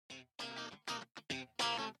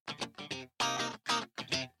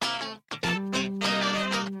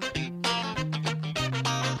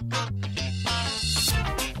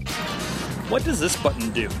What does this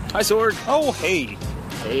button do? Hi, Sorg. Oh, hey.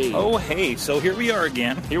 Hey. Oh, hey. So here we are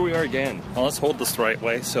again. Here we are again. Well, let's hold this the right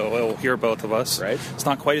way so it'll hear both of us. Right. It's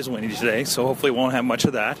not quite as windy today, so hopefully we won't have much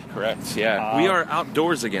of that. Correct, yeah. We are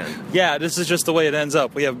outdoors again. Yeah, this is just the way it ends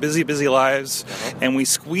up. We have busy, busy lives, and we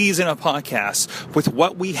squeeze in a podcast with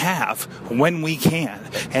what we have when we can.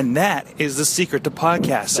 And that is the secret to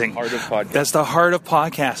podcasting. The heart of podcasting. That's the heart of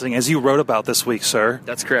podcasting, as you wrote about this week, sir.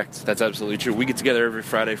 That's correct. That's absolutely true. We get together every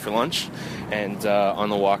Friday for lunch, and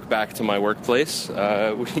on the walk back to my workplace,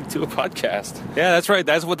 we do a podcast. Yeah, that's right.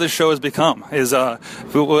 That's what this show has become. Is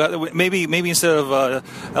maybe instead of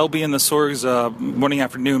LB and the Sorg's morning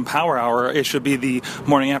afternoon power hour, it should be the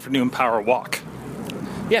morning afternoon power walk.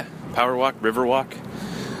 Yeah, power walk, river walk.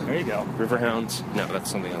 There you go. River hounds. No,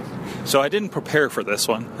 that's something else. So I didn't prepare for this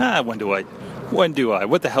one. When do I?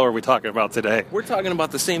 What the hell are we talking about today? We're talking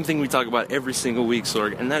about the same thing we talk about every single week,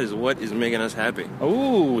 Sorg, and that is what is making us happy.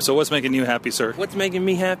 Ooh, so what's making you happy, sir? What's making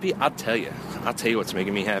me happy? I'll tell you what's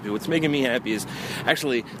making me happy. What's making me happy is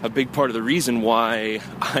actually a big part of the reason why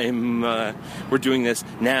we're doing this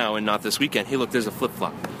now and not this weekend. Hey, look, there's a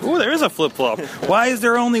flip-flop. Ooh, there is a flip-flop. Why is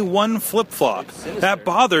there only one flip-flop? That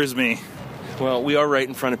bothers me. Well, we are right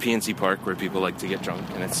in front of PNC Park where people like to get drunk,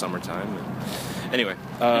 and it's summertime. Anyway.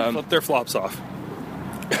 Flip their flops off.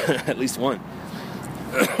 At least one.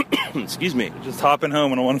 Excuse me. Just hopping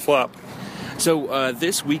home on a one flop. So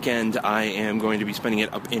this weekend I am going to be spending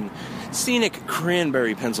it up in scenic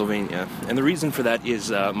Cranberry, Pennsylvania. And the reason for that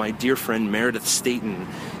is my dear friend Meredith Staten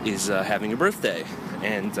is having a birthday.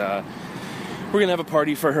 And we're going to have a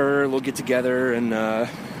party for her. We'll get together and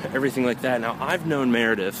everything like that. Now, I've known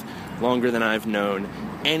Meredith longer than I've known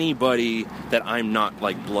anybody that I'm not,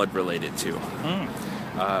 like, blood related to.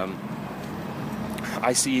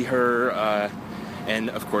 I see her and,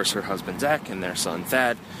 of course, her husband, Zach, and their son,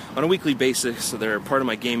 Thad, on a weekly basis. So they're part of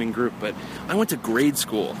my gaming group, but I went to grade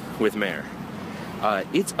school with Mare.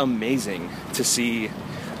 It's amazing to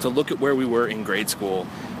look at where we were in grade school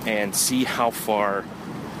and see how far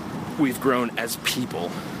we've grown as people.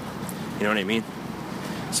 You know what I mean?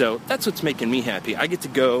 So that's what's making me happy. I get to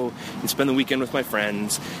go and spend the weekend with my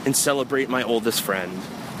friends and celebrate my oldest friend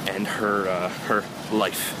and her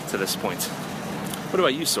life to this point. What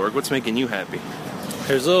about you, Sorg? What's making you happy?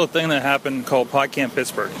 There's a little thing that happened called PodCamp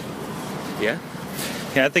Pittsburgh. Yeah?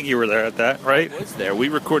 Yeah, I think you were there at that, right? I was there. We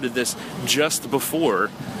recorded this just before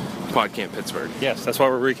PodCamp Pittsburgh. Yes, that's why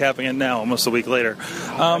we're recapping it now, almost a week later.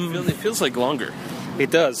 It feels like longer. It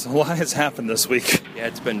does. A lot has happened this week. Yeah,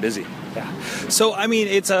 it's been busy. Yeah. So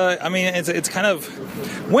it's kind of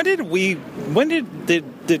when did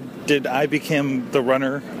I become the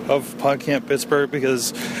runner of PodCamp Pittsburgh?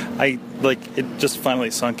 Because it just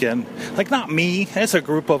finally sunk in. Like, not me, it's a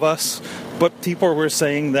group of us, but people were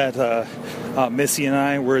saying that Missy and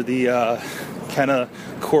I were the kind of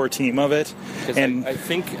core team of it. And I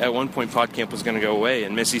think at one point PodCamp was going to go away,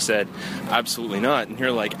 and Missy said, absolutely not. And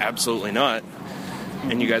you're like, absolutely not.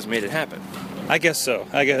 And you guys made it happen. I guess so.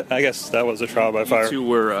 I guess that was a trial by fire. You two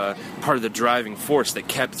were part of the driving force that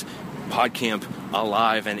kept PodCamp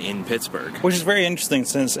alive and in Pittsburgh. Which is very interesting,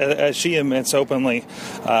 since as she admits openly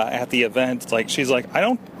at the event, like, she's like, I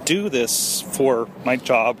don't do this for my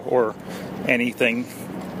job or anything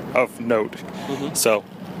of note. Mm-hmm. So,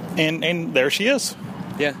 and there she is.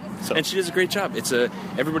 Yeah, so. And she does a great job.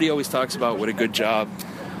 Everybody always talks about what a good job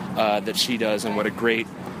that she does and what a great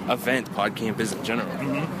event PodCamp is in general.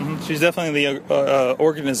 Mm-hmm, mm-hmm. She's definitely the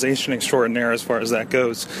organization extraordinaire as far as that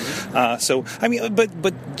goes. So I mean,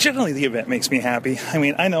 but generally the event makes me happy. I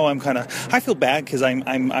mean, I know I feel bad because I'm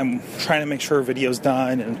trying to make sure video's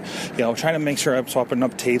done, and trying to make sure I'm swapping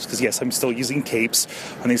up tapes, because yes, I'm still using tapes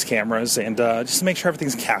on these cameras, and just to make sure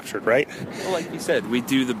everything's captured right. Well, like you said, we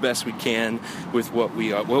do the best we can with what we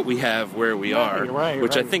have, where we are, right,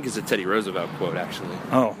 which I think is a Teddy Roosevelt quote, actually.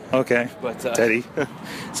 Oh, okay. But Teddy.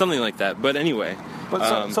 Something like that. But anyway. But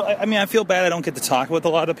I feel bad I don't get to talk with a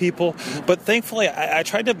lot of people. Mm-hmm. But thankfully, I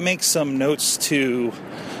tried to make some notes to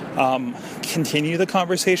continue the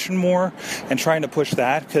conversation more and trying to push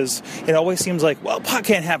that, because it always seems like, well, pod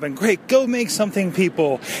can't happen. Great, go make something,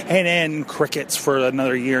 people. And then crickets for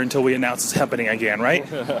another year until we announce it's happening again, right?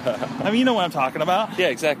 I mean, you know what I'm talking about. Yeah,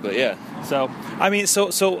 exactly, yeah. So, I mean,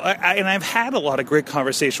 and I've had a lot of great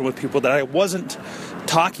conversation with people that I wasn't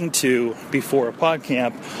talking to before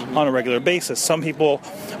PodCamp on a regular basis. Some people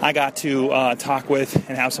I got to talk with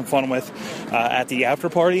and have some fun with at the after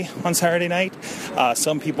party on Saturday night.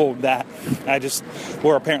 Some people that I just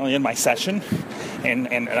were apparently in my session,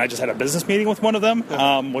 and I just had a business meeting with one of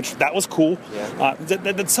them, which that was cool. Yeah.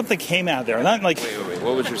 That something came out of there. Not like Wait.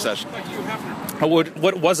 What was your session?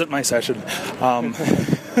 what wasn't my session?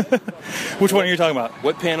 Which one are you talking about?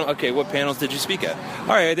 What panels did you speak at? All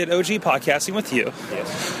right, I did OG podcasting with you.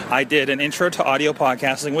 Yes. I did an intro to audio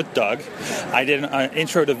podcasting with Doug. I did an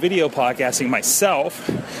intro to video podcasting myself.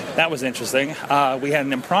 That was interesting. We had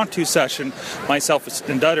an impromptu session, myself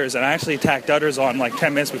and Dutters, and I actually attacked Dutters on like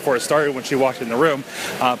 10 minutes before it started when she walked in the room.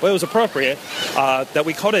 But it was appropriate that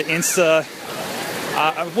we called it Insta...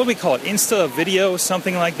 what do we call it? Insta video,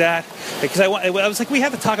 something like that. Because I was like, we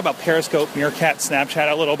have to talk about Periscope, Meerkat,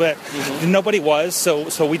 Snapchat a little bit. Mm-hmm. Nobody was,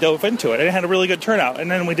 so we dove into it. And it had a really good turnout. And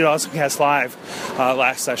then we did AwesomeCast Live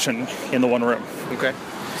last session in the one room. Okay.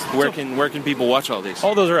 Where can people watch all these?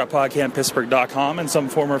 All those are at podcastpittsburgh.com in some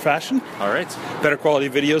form or fashion. All right. Better quality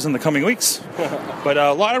videos in the coming weeks. But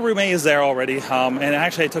a lot of Room A is there already. And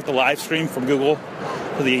actually I took the live stream from Google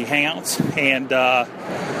for the Hangouts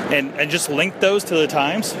and just link those to the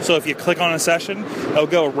times. So if you click on a session, it'll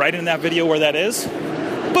go right in that video where that is.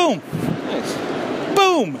 Boom. Nice.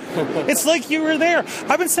 Boom. It's like you were there.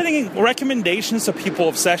 I've been sending recommendations to people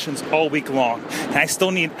of sessions all week long. And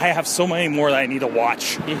I have so many more that I need to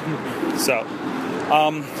watch. So,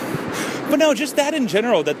 but no, just that in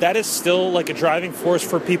general, that is still like a driving force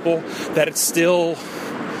for people, that it still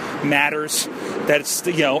matters, that it's,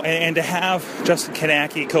 and to have Justin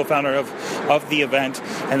Kanacki, co-founder of the event,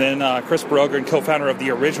 and then Chris Brogan, co-founder of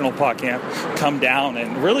the original PodCamp, come down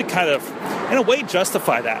and really kind of, in a way,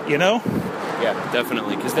 justify that, Yeah,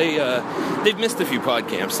 definitely, because they've missed a few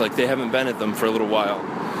PodCamps, like they haven't been at them for a little while.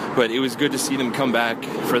 But it was good to see them come back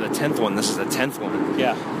for the 10th one. This is the 10th one.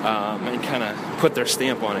 Yeah. And kind of put their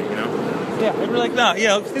stamp on it, Yeah, they were like,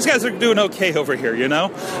 no, these guys are doing okay over here, And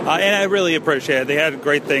I really appreciate it. They had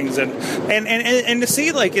great things. And to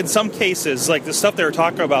see, like, in some cases, like, the stuff they were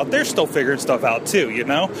talking about, they're still figuring stuff out, too,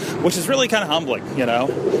 Which is really kind of humbling,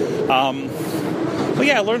 But,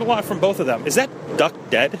 yeah, I learned a lot from both of them. Is that duck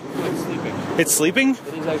dead? It's sleeping. It's sleeping? It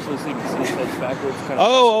is actually sleeping. See, its head's backwards.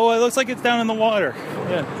 Oh, it looks like it's down in the water.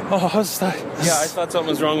 Yeah. Oh, how's that? Yeah, I thought something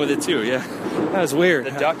was wrong with it, too, yeah. That was weird.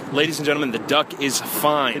 The duck, ladies and gentlemen, the duck is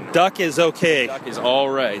fine. The duck is okay. The duck is all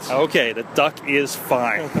right. Okay, the duck is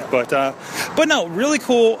fine. But no, really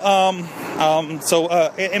cool.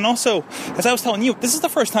 And also, as I was telling you, this is the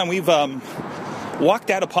first time we've walked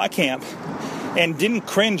out of PodCamp and didn't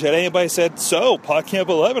cringe at anybody said, so, PodCamp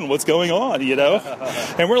 11, what's going on,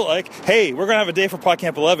 And we're like, hey, we're going to have a day for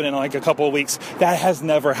PodCamp 11 in like a couple of weeks. That has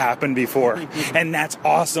never happened before. And that's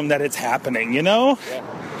awesome that it's happening, Yeah.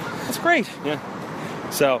 That's great. Yeah.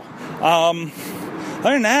 So, other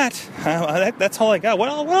than that, that's all I got. What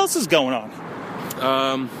else is going on?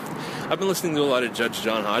 I've been listening to a lot of Judge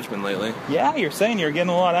John Hodgman lately. Yeah, you're saying you're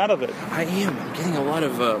getting a lot out of it. I am. I'm getting a lot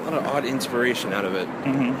of odd inspiration out of it.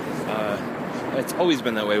 Mm-hmm. It's always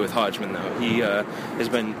been that way with Hodgman, though. He has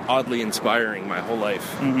been oddly inspiring my whole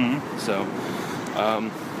life. Mm-hmm. So,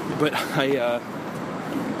 but I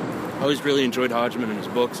always really enjoyed Hodgman and his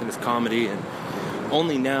books and his comedy, and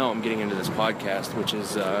only now I'm getting into this podcast, which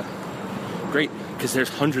is great because there's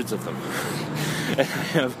hundreds of them, and I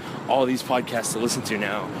have all these podcasts to listen to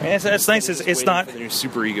now. And it's nice. It's not for the new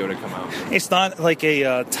Super Ego to come out. It's not like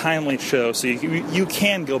a timely show, so you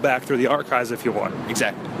can go back through the archives if you want.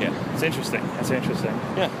 Exactly. Yeah. It's interesting. That's interesting.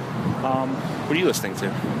 Yeah. What are you listening to?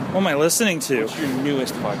 What am I listening to? What's your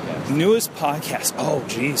newest podcast? Newest podcast? Oh,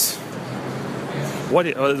 geez.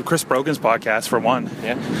 Chris Brogan's podcast, for one.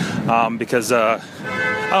 Yeah. Because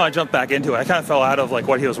I jumped back into it. I kind of fell out of like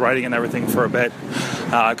what he was writing and everything for a bit.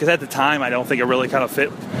 Because at the time, I don't think it really kind of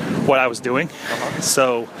fit what I was doing. Uh-huh.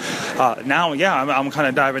 So now, yeah, I'm kind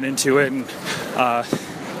of diving into it, and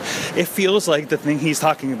it feels like the thing he's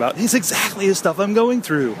talking about is exactly the stuff I'm going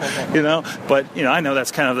through, But, I know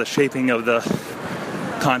that's kind of the shaping of the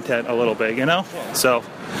content a little bit, Yeah. So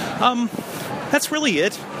that's really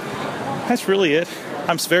it.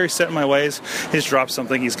 I'm very set in my ways. He just dropped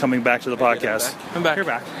something. He's coming back to the podcast. I'm back.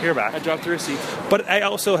 You're back. I dropped the receipt. But I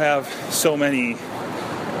also have so many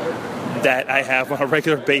that I have on a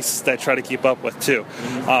regular basis that I try to keep up with, too.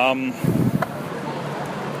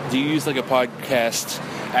 Do you use like a podcast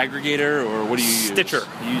aggregator, or what do you use? Stitcher.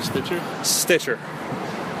 You use Stitcher? Stitcher.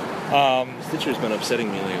 Stitcher's been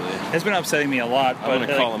upsetting me lately. It's been upsetting me a lot. I want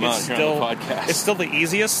to call them out here on the podcast. It's still the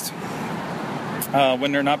easiest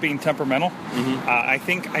when they're not being temperamental. Mm-hmm. I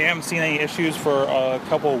think I haven't seen any issues for a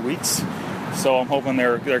couple of weeks. So I'm hoping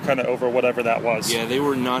they're kind of over whatever that was. Yeah, they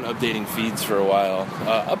were not updating feeds for a while,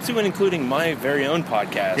 up to and including my very own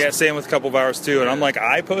podcast. Yeah, same with a couple of hours too. And I'm like,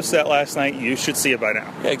 I posted that last night. You should see it by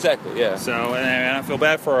now. Yeah, exactly. Yeah. So, and I feel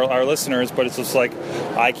bad for our listeners, but it's just like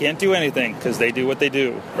I can't do anything because they do what they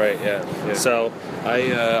do. Right. Yeah. So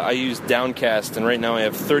I use Downcast, and right now I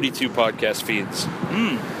have 32 podcast feeds.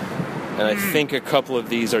 And I think a couple of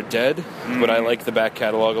these are dead, but I like the back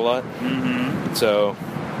catalog a lot. So.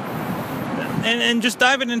 And just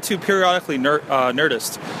diving into periodically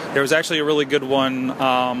Nerdist, there was actually a really good one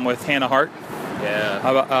with Hannah Hart.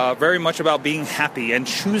 Yeah. Very much about being happy and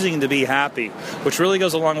choosing to be happy, which really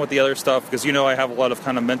goes along with the other stuff because I have a lot of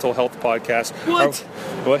kind of mental health podcasts.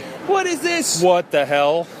 What is this? What the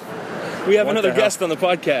hell? We have another guest on the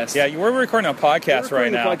podcast. Yeah, we're recording a podcast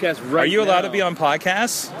right now. Are you allowed to be on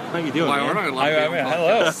podcasts? How you doing? Why aren't I allowed to be on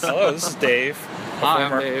podcasts? Hello. This is Dave. Hi,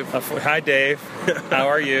 I'm Dave. Hi, Dave. How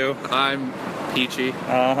are you? I'm peachy.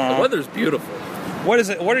 Uh-huh. The weather's beautiful. What is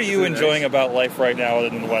it? What are you enjoying about life right now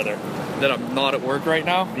other than the weather? That I'm not at work right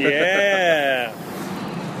now? Yeah.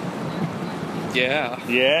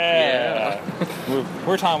 Yeah.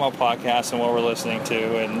 We're talking about podcasts and what we're listening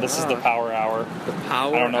to, and this is the Power Hour. The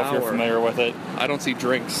Power Hour. I don't know if you're familiar with it. I don't see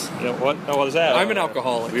drinks. What? Oh, what is that? I'm an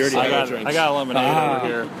alcoholic. We already have drinks. I got a lemonade over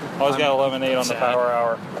here. Always got a lemonade on the Power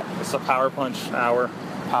Hour. It's the Power Punch Hour.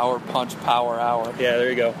 Power Punch Power Hour. Yeah, there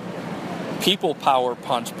you go. People Power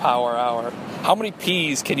Punch Power Hour. How many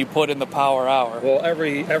P's can you put in the Power Hour? Well,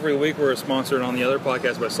 every week we're sponsored on the other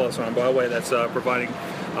podcast by Celestine on Broadway that's providing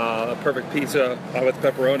a perfect pizza with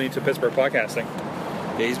pepperoni to Pittsburgh podcasting.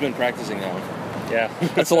 Yeah, he's been practicing that one. Yeah.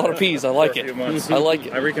 That's a lot of P's. I like For a it. few months. I like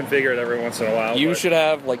it. I reconfigure it every once in a while. You should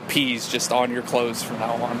have like P's just on your clothes from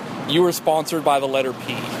now on. You were sponsored by the letter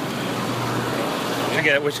P.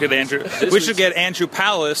 We should get Andrew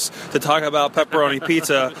Palace to talk about pepperoni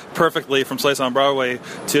pizza perfectly from Slice on Broadway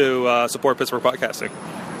to support Pittsburgh podcasting.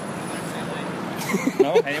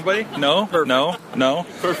 No? Anybody? No? Perfect. No?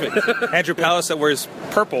 Perfect. Andrew Palace that wears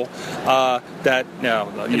purple. And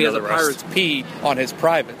he has a pirate's P on his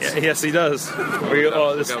privates. Yes, he does. Look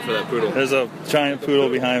out for that poodle. There's a giant poodle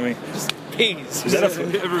behind me. P's. Is that a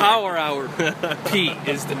Power Hour. P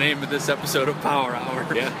is the name of this episode of Power Hour.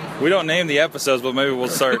 Yeah. We don't name the episodes, but maybe we'll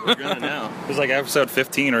start. We're gonna now. It's like episode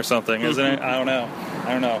 15 or something, isn't it? I don't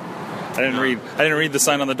know. I didn't read the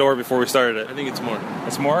sign on the door before we started it. I think it's more.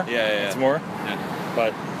 It's more? Yeah. It's more? Yeah.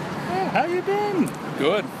 But how you been?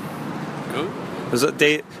 Good. Was it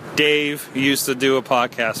Dave used to do a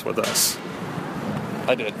podcast with us.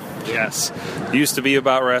 I did. Yes. Used to be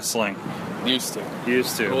about wrestling. Used to.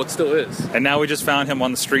 Well, it still is. And now we just found him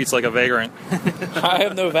on the streets like a vagrant. I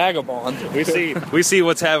am no vagabond. We see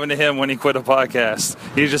what's happened to him when he quit a podcast.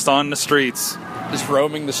 He's just on the streets. Just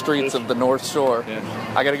roaming the streets of the North Shore.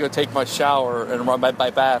 Yeah. I got to go take my shower and run my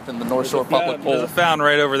bath in the North Shore public There's pool. a fountain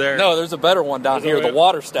right over there. No, there's a better one down here. The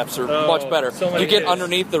water steps are much better. so many You get kids.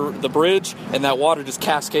 underneath the bridge, and that water just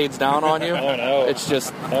cascades down on you. Oh, no. It's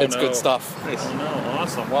just, it's good stuff. Oh, no,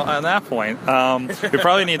 awesome. Well, on that point, we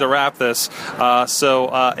probably need to wrap this. So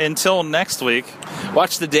until next week.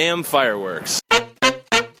 Watch the damn fireworks.